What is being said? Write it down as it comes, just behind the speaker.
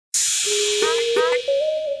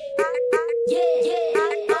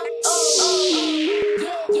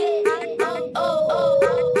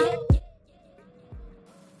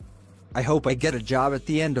I hope I get a job at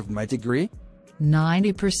the end of my degree.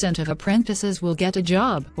 90% of apprentices will get a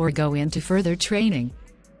job or go into further training.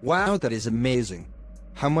 Wow, that is amazing.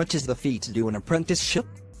 How much is the fee to do an apprenticeship?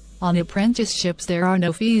 On apprenticeships there are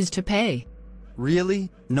no fees to pay.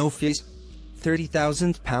 Really? No fees?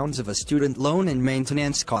 £30,000 of a student loan and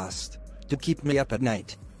maintenance cost to keep me up at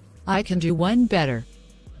night. I can do one better.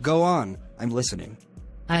 Go on, I'm listening.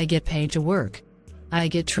 I get paid to work. I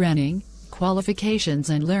get training, qualifications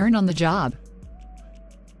and learn on the job.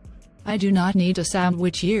 I do not need a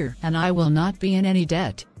sandwich year and I will not be in any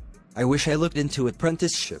debt. I wish I looked into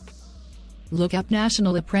apprenticeship. Look up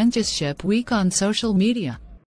National Apprenticeship Week on social media.